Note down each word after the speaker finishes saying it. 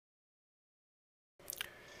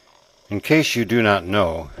In case you do not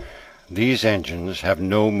know, these engines have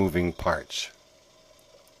no moving parts.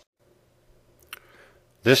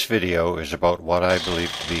 This video is about what I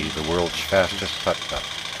believe to be the world's fastest putt-putt.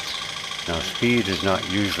 Now, speed is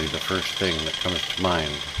not usually the first thing that comes to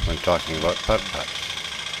mind when talking about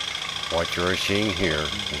putt-putts. What you are seeing here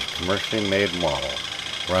is a commercially made model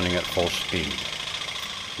running at full speed.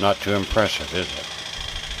 Not too impressive, is it?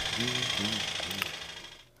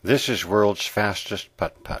 This is world's fastest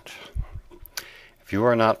putt-putt. If you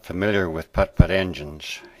are not familiar with putt-putt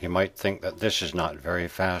engines, you might think that this is not very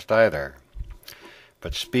fast either.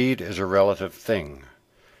 But speed is a relative thing,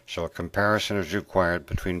 so a comparison is required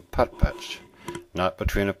between putt-putts, not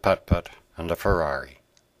between a putt-putt and a Ferrari.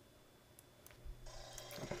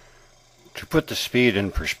 To put the speed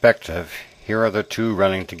in perspective, here are the two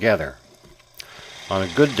running together. On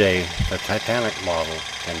a good day, the Titanic model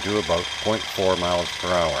can do about 0.4 miles per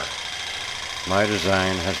hour. My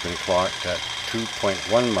design has been clocked at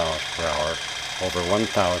 2.1 miles per hour over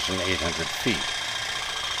 1,800 feet.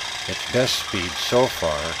 Its best speed so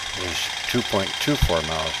far is 2.24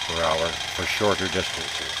 miles per hour for shorter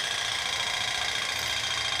distances.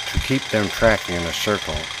 To keep them tracking in a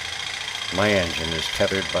circle, my engine is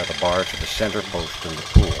tethered by the bar to the center post in the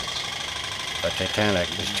pool. The Titanic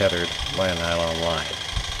is tethered by a nylon line.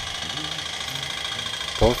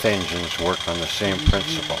 Both engines work on the same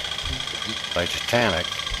principle. The Titanic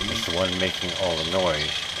is the one making all the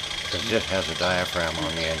noise because it has a diaphragm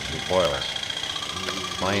on the engine boiler.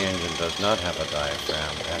 My engine does not have a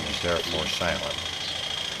diaphragm and is therefore silent.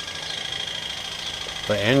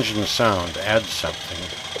 The engine sound adds something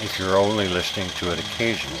if you're only listening to it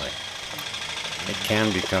occasionally. It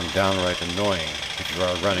can become downright annoying if you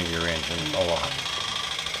are running your engine a lot.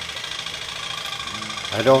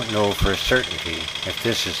 I don't know for a certainty if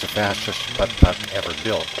this is the fastest putt-putt ever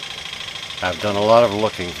built. I've done a lot of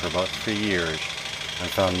looking for about 3 years and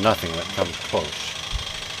found nothing that comes close.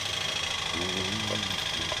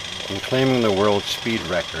 In claiming the world speed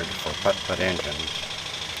record for putt-putt engines,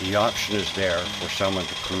 the option is there for someone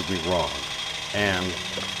to prove me wrong, and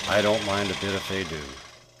I don't mind a bit if they do.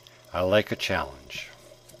 I like a challenge.